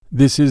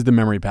This is the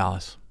Memory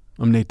Palace.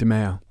 I'm Nate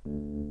DeMeo.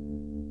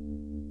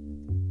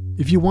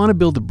 If you want to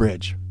build a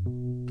bridge,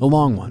 a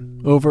long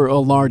one, over a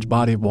large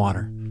body of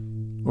water,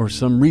 or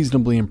some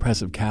reasonably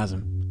impressive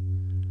chasm,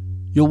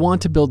 you'll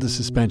want to build a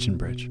suspension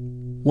bridge.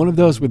 One of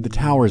those with the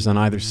towers on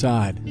either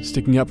side,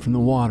 sticking up from the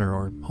water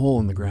or hole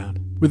in the ground,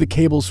 with the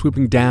cables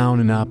swooping down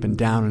and up and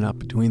down and up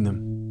between them.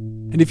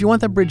 And if you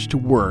want that bridge to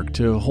work,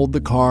 to hold the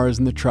cars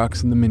and the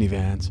trucks and the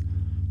minivans,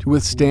 to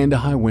withstand a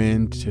high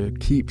wind, to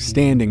keep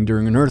standing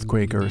during an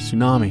earthquake or a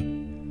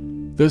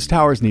tsunami, those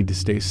towers need to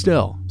stay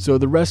still so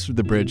the rest of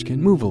the bridge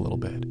can move a little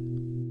bit.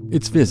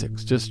 It's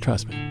physics, just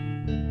trust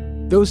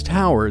me. Those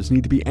towers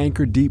need to be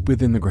anchored deep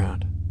within the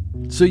ground,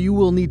 so you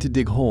will need to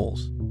dig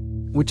holes,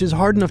 which is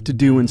hard enough to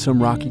do in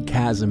some rocky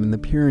chasm in the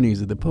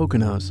Pyrenees of the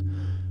Poconos,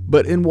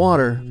 but in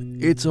water,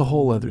 it's a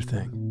whole other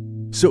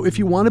thing. So if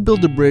you want to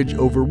build a bridge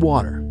over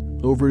water,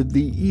 over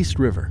the East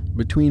River,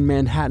 between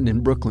Manhattan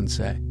and Brooklyn,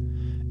 say,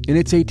 and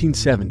it's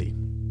 1870,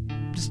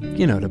 just,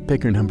 to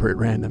pick a number at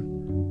random,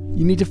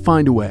 you need to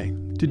find a way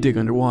to dig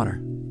underwater.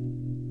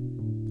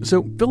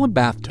 So fill a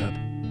bathtub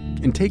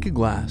and take a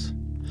glass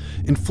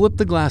and flip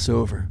the glass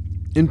over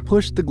and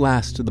push the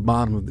glass to the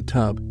bottom of the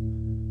tub.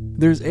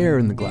 There's air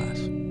in the glass.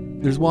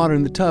 There's water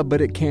in the tub, but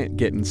it can't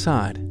get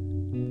inside.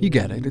 You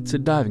get it, it's a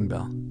diving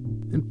bell.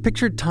 And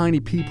picture tiny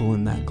people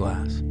in that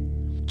glass,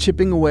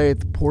 chipping away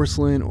at the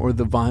porcelain or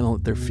the vinyl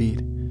at their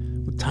feet,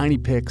 with tiny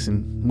picks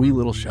and wee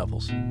little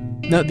shovels.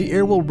 Now, the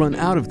air will run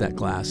out of that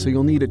glass, so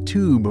you'll need a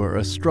tube or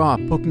a straw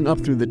poking up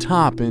through the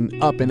top and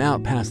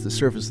out past the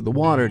surface of the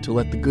water to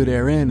let the good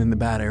air in and the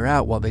bad air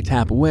out while they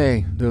tap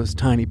away, those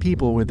tiny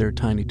people with their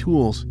tiny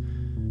tools,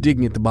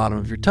 digging at the bottom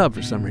of your tub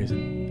for some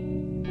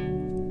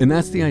reason. And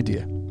that's the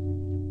idea.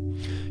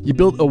 You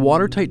build a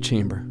watertight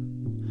chamber,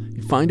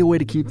 you find a way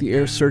to keep the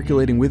air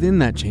circulating within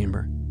that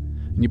chamber,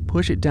 and you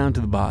push it down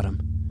to the bottom,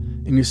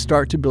 and you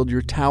start to build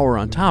your tower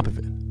on top of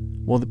it,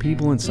 while the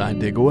people inside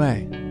dig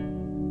away.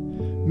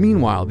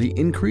 Meanwhile, the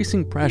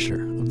increasing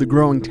pressure of the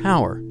growing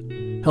tower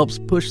helps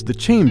push the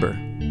chamber,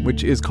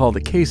 which is called a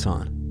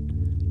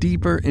caisson,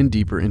 deeper and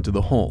deeper into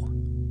the hole.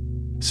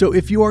 So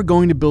if you are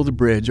going to build a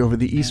bridge over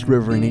the East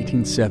River in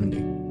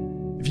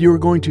 1870, if you are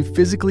going to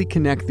physically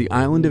connect the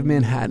island of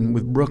Manhattan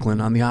with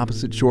Brooklyn on the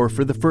opposite shore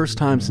for the first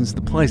time since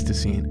the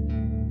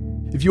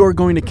Pleistocene, if you are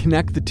going to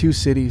connect the two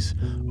cities,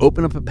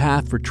 open up a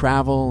path for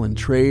travel and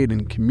trade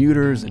and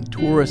commuters and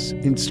tourists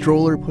and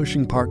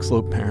stroller-pushing Park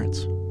Slope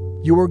parents,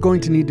 you are going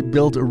to need to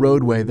build a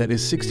roadway that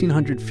is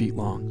 1,600 feet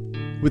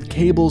long, with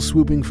cables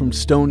swooping from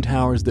stone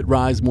towers that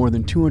rise more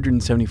than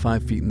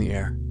 275 feet in the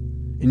air.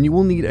 And you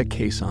will need a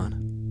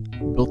caisson,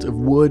 built of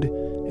wood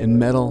and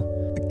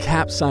metal, a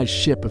capsized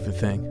ship of a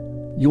thing.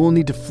 You will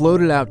need to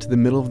float it out to the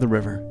middle of the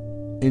river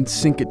and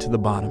sink it to the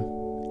bottom,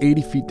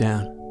 80 feet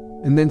down,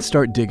 and then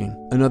start digging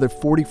another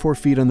 44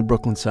 feet on the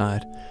Brooklyn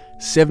side,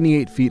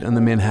 78 feet on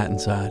the Manhattan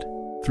side,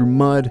 through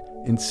mud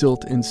and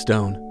silt and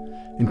stone,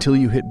 until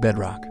you hit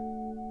bedrock.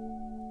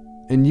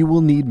 And you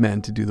will need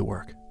men to do the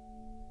work.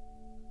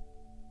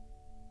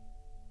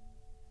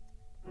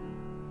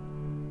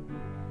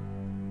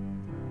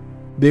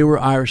 They were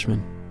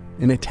Irishmen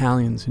and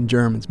Italians and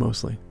Germans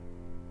mostly,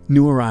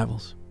 new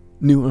arrivals,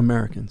 new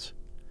Americans,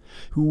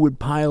 who would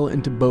pile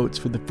into boats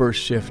for the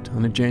first shift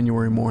on a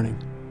January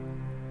morning,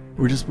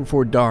 or just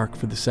before dark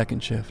for the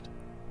second shift,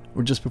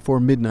 or just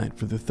before midnight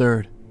for the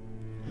third,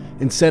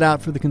 and set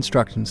out for the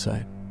construction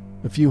site,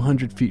 a few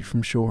hundred feet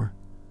from shore,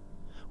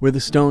 where the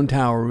stone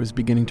tower was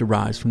beginning to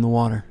rise from the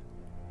water.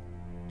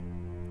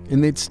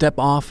 And they'd step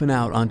off and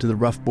out onto the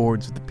rough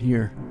boards of the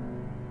pier,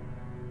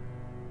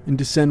 and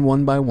descend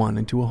one by one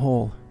into a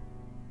hole,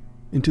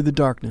 into the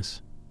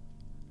darkness,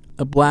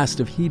 a blast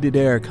of heated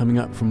air coming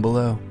up from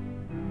below,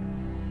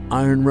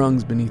 iron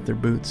rungs beneath their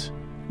boots,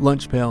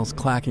 lunch pails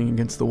clacking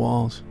against the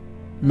walls,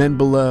 men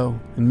below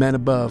and men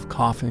above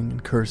coughing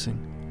and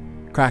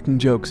cursing, cracking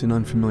jokes in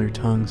unfamiliar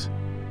tongues.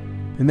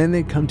 And then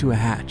they'd come to a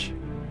hatch,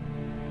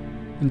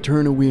 and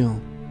turn a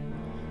wheel,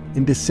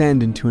 and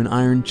descend into an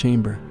iron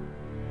chamber,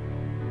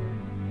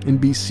 and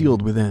be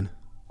sealed within.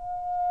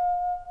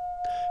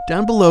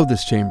 Down below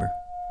this chamber,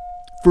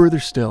 further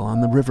still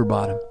on the river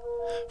bottom,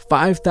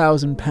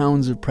 5,000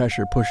 pounds of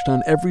pressure pushed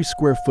on every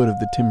square foot of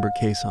the timber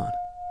caisson.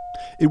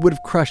 It would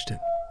have crushed it,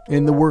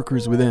 and the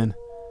workers within,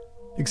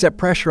 except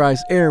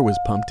pressurized air was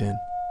pumped in.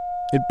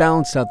 It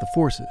balanced out the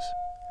forces,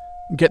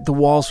 kept the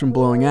walls from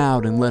blowing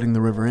out and letting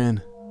the river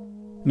in,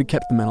 and it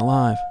kept the men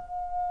alive.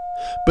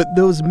 But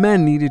those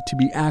men needed to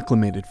be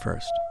acclimated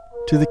first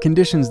to the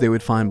conditions they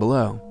would find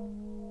below,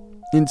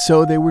 and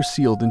so they were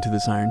sealed into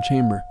this iron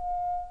chamber.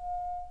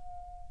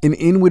 And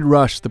in would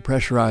rush the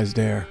pressurized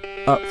air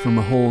up from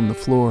a hole in the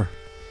floor,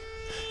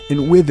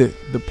 and with it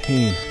the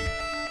pain,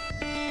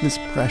 this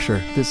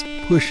pressure, this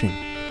pushing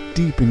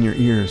deep in your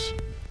ears,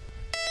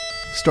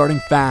 starting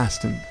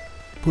fast and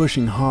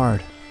pushing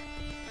hard.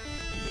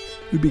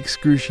 It would be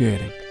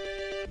excruciating.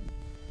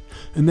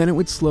 And then it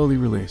would slowly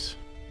release,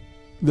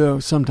 though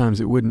sometimes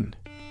it wouldn't,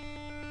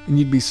 and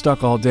you'd be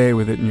stuck all day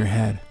with it in your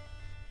head,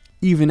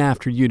 even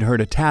after you'd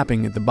heard a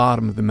tapping at the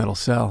bottom of the metal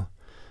cell,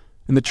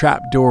 and the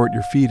trap door at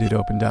your feet had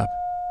opened up,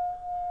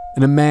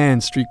 and a man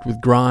streaked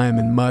with grime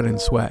and mud and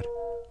sweat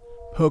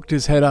poked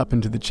his head up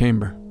into the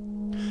chamber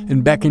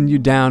and beckoned you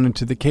down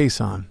into the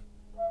caisson,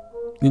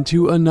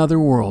 into another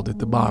world at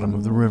the bottom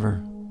of the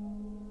river,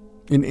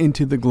 and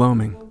into the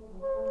gloaming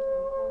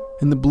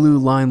and the blue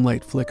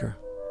limelight flicker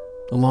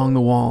along the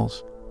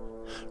walls,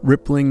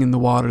 rippling in the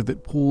water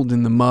that pooled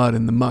in the mud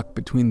and the muck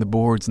between the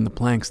boards and the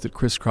planks that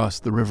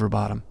crisscrossed the river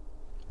bottom,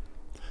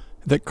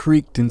 that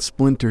creaked and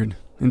splintered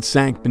and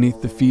sank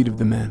beneath the feet of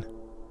the men,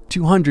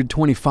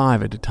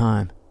 225 at a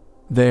time,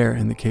 there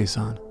in the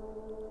caisson,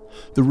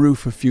 the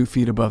roof a few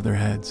feet above their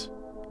heads,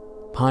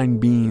 pine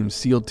beams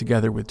sealed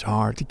together with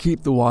tar to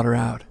keep the water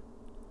out,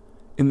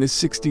 in the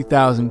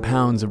 60,000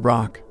 pounds of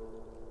rock,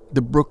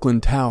 the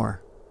Brooklyn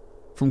Tower,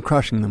 from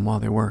crushing them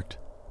while they worked.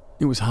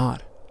 It was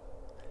hot,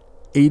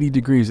 80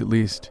 degrees at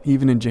least,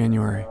 even in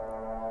January,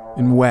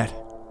 and wet.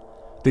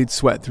 They'd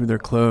sweat through their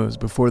clothes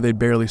before they'd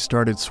barely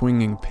started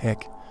swinging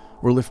pick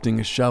or lifting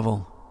a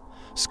shovel,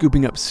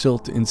 scooping up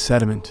silt and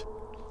sediment,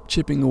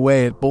 chipping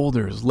away at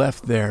boulders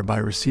left there by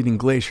receding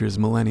glaciers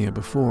millennia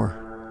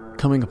before,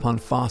 coming upon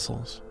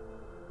fossils,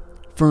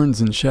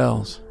 ferns and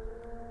shells,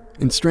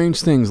 and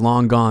strange things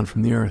long gone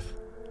from the earth.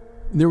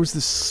 And there was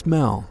this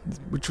smell,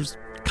 which was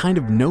kind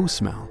of no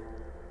smell.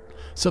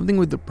 Something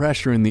with the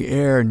pressure in the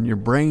air and your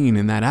brain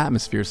in that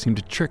atmosphere seemed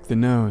to trick the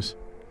nose,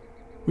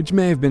 which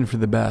may have been for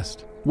the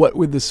best. What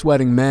with the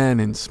sweating men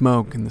and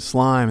smoke and the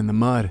slime and the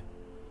mud,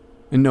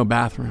 and no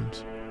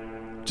bathrooms,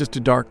 just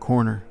a dark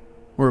corner,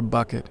 or a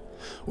bucket,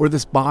 or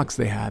this box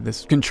they had,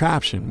 this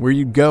contraption where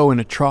you'd go in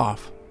a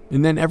trough,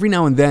 and then every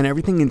now and then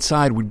everything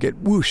inside would get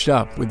whooshed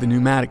up with the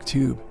pneumatic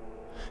tube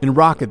and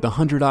rocket the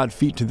 100-odd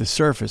feet to the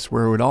surface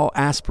where it would all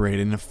aspirate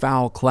in a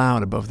foul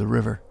cloud above the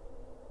river.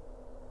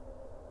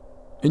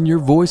 And your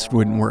voice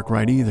wouldn't work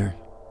right either.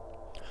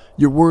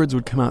 Your words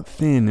would come out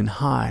thin and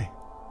high,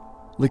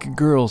 like a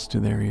girl's to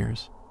their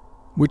ears,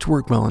 which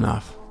worked well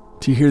enough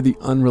to hear the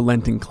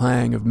unrelenting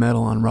clang of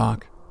metal on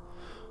rock,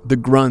 the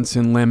grunts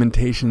and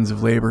lamentations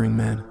of laboring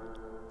men,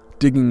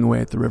 digging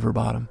away at the river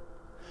bottom,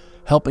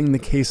 helping the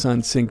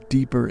caisson sink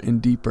deeper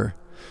and deeper,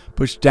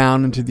 pushed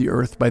down into the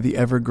earth by the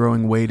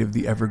ever-growing weight of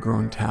the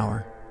ever-growing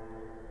tower.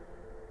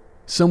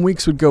 Some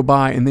weeks would go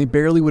by and they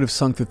barely would have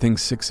sunk the thing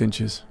 6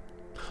 inches.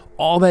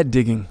 All that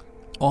digging,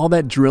 all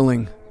that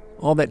drilling,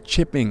 all that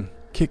chipping,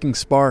 kicking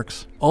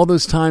sparks, all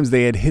those times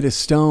they had hit a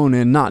stone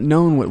and not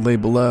known what lay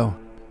below,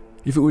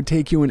 if it would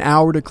take you an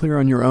hour to clear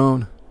on your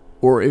own,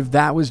 or if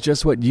that was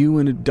just what you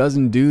and a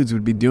dozen dudes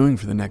would be doing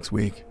for the next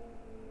week,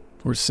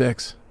 or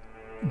 6,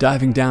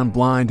 diving down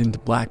blind into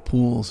black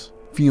pools,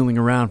 feeling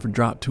around for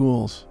dropped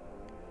tools,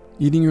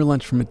 eating your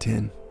lunch from a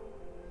tin,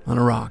 on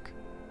a rock,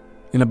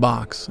 in a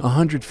box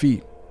 100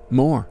 feet,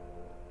 more,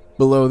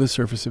 below the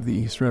surface of the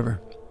East River.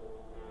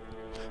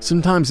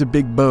 Sometimes a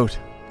big boat,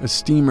 a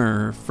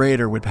steamer or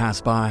freighter would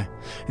pass by,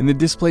 and the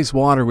displaced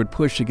water would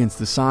push against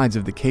the sides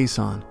of the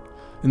caisson,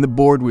 and the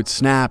board would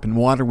snap and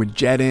water would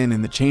jet in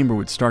and the chamber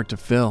would start to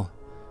fill,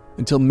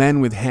 until men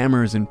with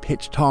hammers and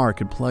pitch tar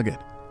could plug it.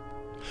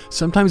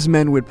 Sometimes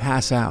men would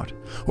pass out,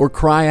 or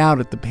cry out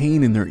at the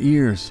pain in their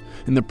ears,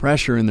 and the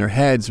pressure in their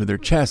heads or their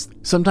chests.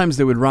 Sometimes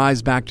they would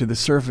rise back to the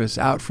surface,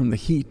 out from the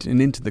heat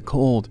and into the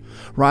cold,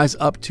 rise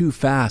up too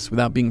fast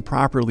without being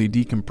properly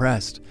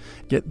decompressed,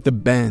 get the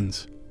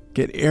bends,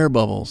 get air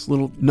bubbles,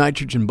 little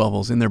nitrogen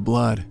bubbles in their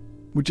blood,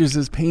 which is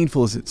as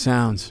painful as it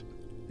sounds,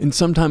 and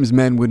sometimes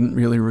men wouldn't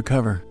really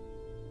recover.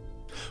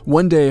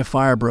 One day a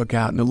fire broke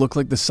out and it looked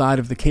like the side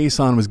of the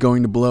caisson was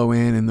going to blow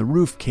in and the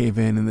roof cave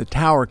in and the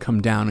tower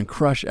come down and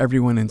crush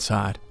everyone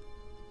inside.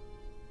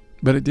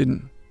 But it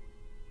didn't.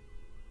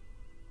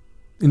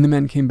 And the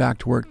men came back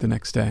to work the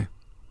next day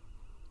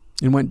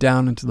and went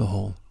down into the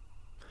hole,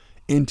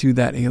 into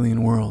that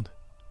alien world,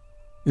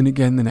 and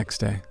again the next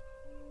day,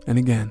 and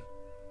again,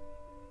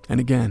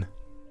 and again.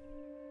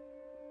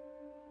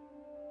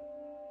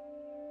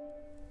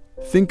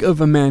 Think of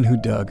a man who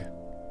dug,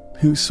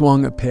 who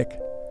swung a pick,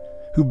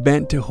 who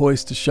bent to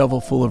hoist a shovel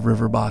full of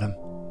river bottom,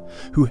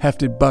 who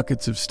hefted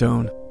buckets of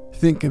stone.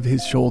 Think of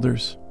his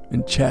shoulders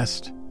and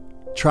chest,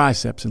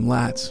 triceps and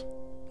lats,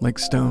 like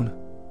stone.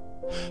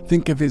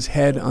 Think of his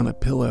head on a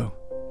pillow,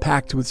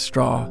 packed with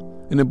straw,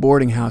 in a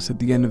boarding house at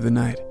the end of the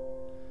night.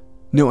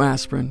 No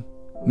aspirin,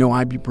 no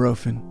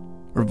ibuprofen,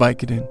 or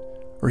Vicodin,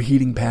 or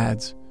heating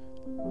pads,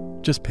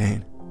 just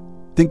pain.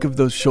 Think of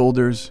those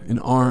shoulders and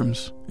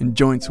arms and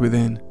joints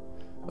within,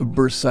 of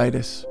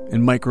bursitis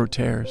and micro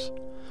tears,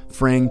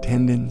 fraying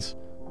tendons,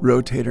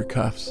 rotator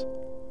cuffs.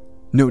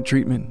 No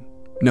treatment,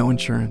 no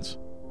insurance.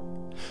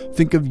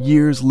 Think of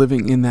years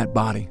living in that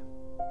body,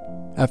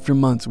 after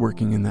months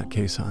working in that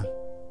caisson.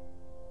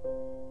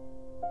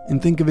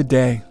 And think of a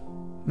day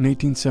in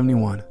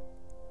 1871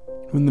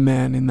 when the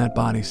man in that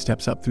body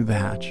steps up through the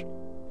hatch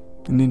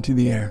and into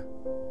the air,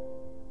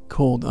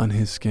 cold on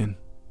his skin,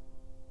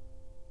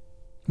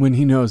 when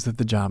he knows that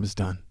the job is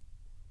done,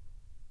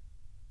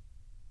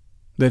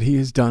 that he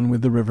is done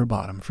with the river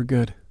bottom for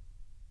good.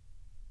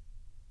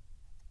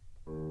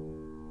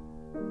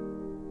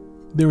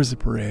 There was a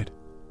parade.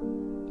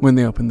 when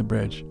they opened the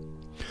bridge.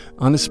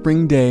 On a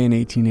spring day in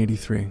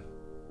 1883.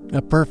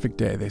 A perfect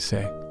day, they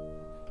say.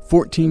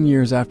 14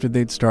 years after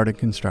they'd started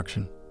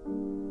construction.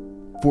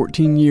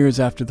 14 years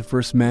after the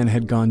first men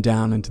had gone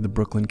down into the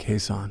Brooklyn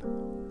caisson.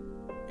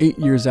 8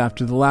 years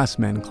after the last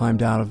men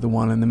climbed out of the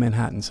one on the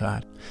Manhattan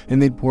side,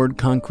 and they'd poured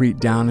concrete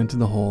down into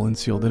the hole and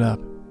sealed it up.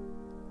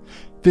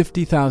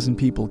 50,000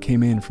 people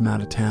came in from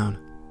out of town.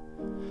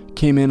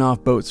 Came in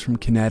off boats from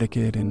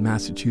Connecticut and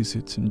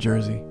Massachusetts and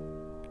Jersey.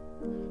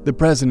 The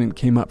president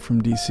came up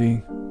from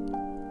D.C.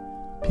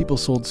 People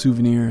sold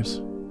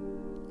souvenirs.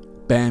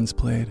 Bands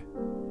played.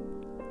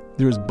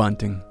 There was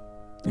bunting.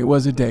 It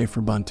was a day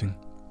for bunting.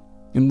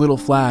 And little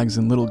flags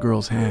in little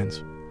girls'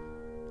 hands.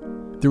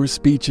 There were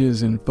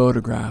speeches and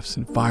photographs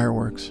and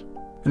fireworks.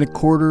 And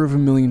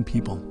 250,000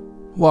 people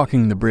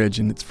walking the bridge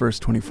in its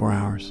first 24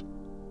 hours.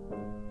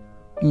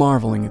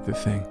 Marveling at the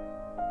thing.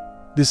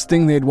 This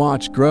thing they'd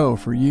watched grow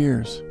for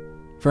years.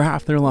 For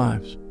half their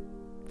lives.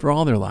 For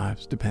all their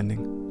lives,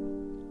 depending.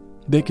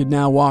 They could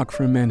now walk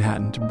from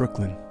Manhattan to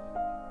Brooklyn.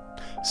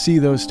 See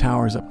those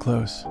towers up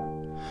close.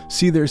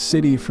 See their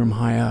city from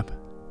high up.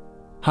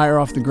 Higher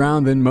off the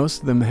ground than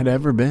most of them had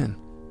ever been.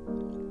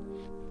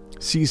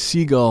 See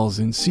seagulls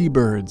and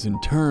seabirds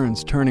and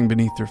terns turning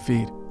beneath their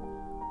feet.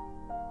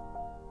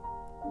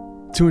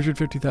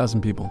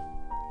 250,000 people.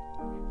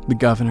 The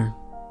governor,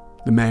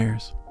 the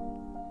mayors,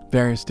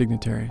 various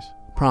dignitaries,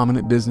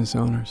 prominent business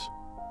owners.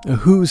 A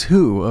who's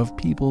who of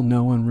people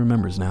no one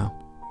remembers now.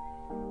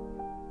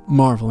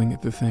 Marveling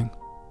at the thing.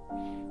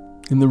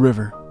 In the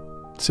river,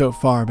 so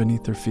far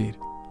beneath their feet.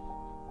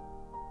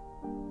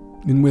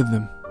 And with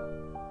them,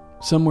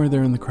 somewhere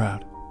there in the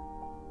crowd,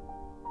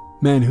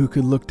 men who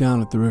could look down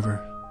at the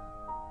river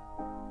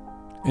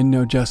and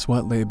know just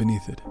what lay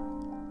beneath it.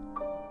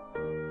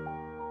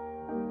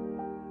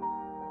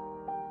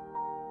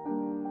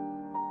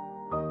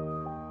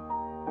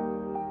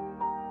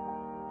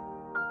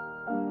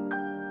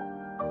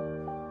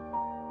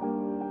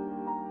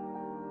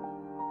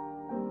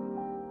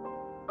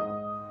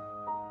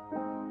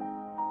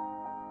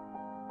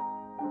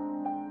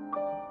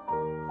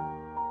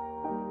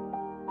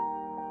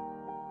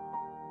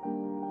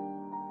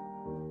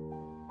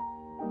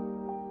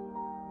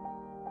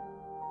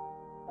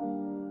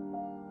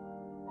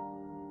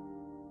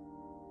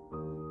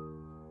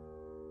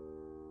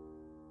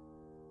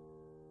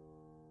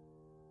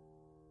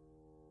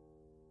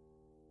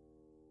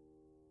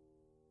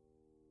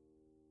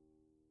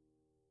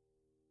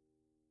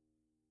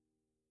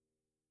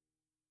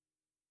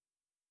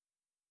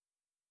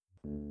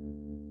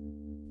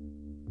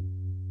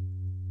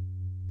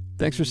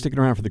 Thanks for sticking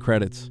around for the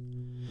credits.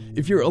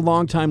 If you're a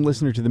long-time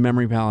listener to the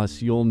Memory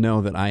Palace, you'll know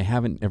that I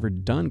haven't ever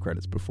done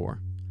credits before.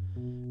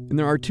 And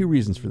there are two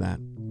reasons for that.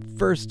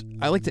 First,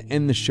 I like to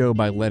end the show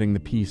by letting the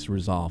piece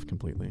resolve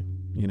completely,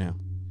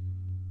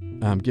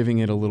 giving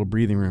it a little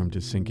breathing room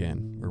to sink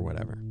in or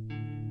whatever.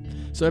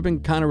 So I've been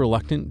kind of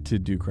reluctant to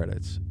do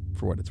credits,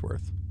 for what it's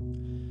worth.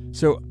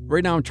 So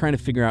right now I'm trying to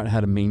figure out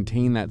how to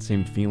maintain that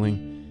same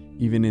feeling,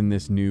 even in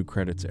this new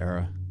credits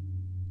era.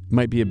 It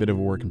might be a bit of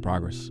a work in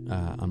progress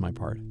on my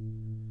part,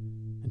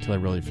 until I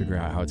really figure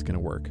out how it's going to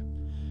work.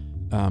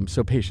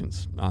 So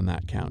patience on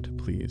that count,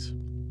 please.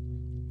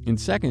 And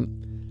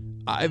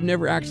second, I've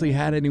never actually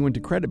had anyone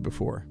to credit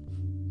before.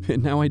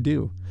 And now I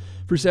do.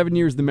 For 7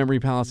 years, the Memory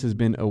Palace has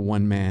been a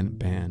one-man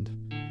band.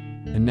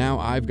 And now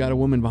I've got a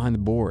woman behind the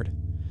board.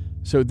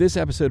 So this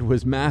episode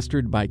was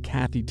mastered by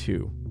Kathy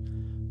Tu,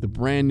 the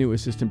brand new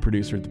assistant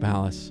producer at the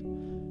Palace.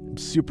 I'm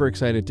super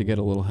excited to get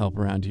a little help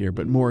around here,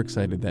 but more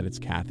excited that it's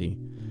Kathy,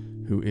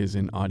 who is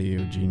an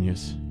audio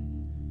genius.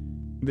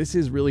 This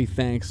is really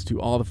thanks to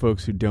all the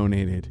folks who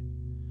donated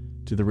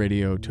to the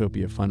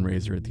Radiotopia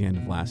fundraiser at the end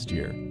of last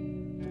year.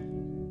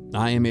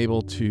 I am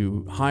able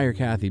to hire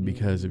Kathy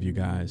because of you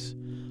guys.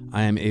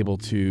 I am able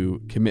to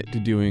commit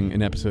to doing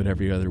an episode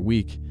every other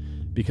week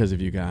because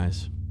of you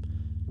guys.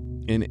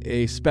 And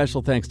a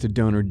special thanks to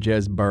donor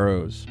Jez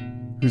Burrows,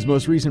 whose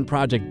most recent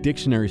project,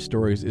 Dictionary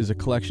Stories, is a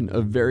collection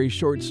of very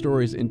short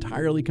stories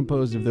entirely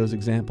composed of those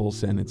example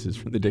sentences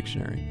from the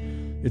dictionary.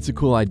 It's a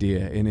cool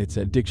idea, and it's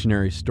at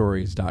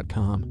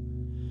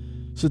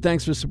dictionarystories.com. So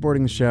thanks for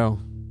supporting the show.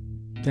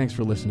 Thanks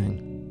for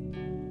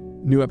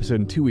listening. New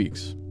episode in 2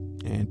 weeks,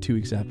 and 2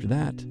 weeks after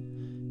that,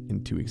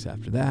 and 2 weeks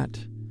after that,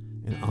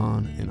 and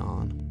on and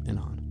on and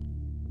on.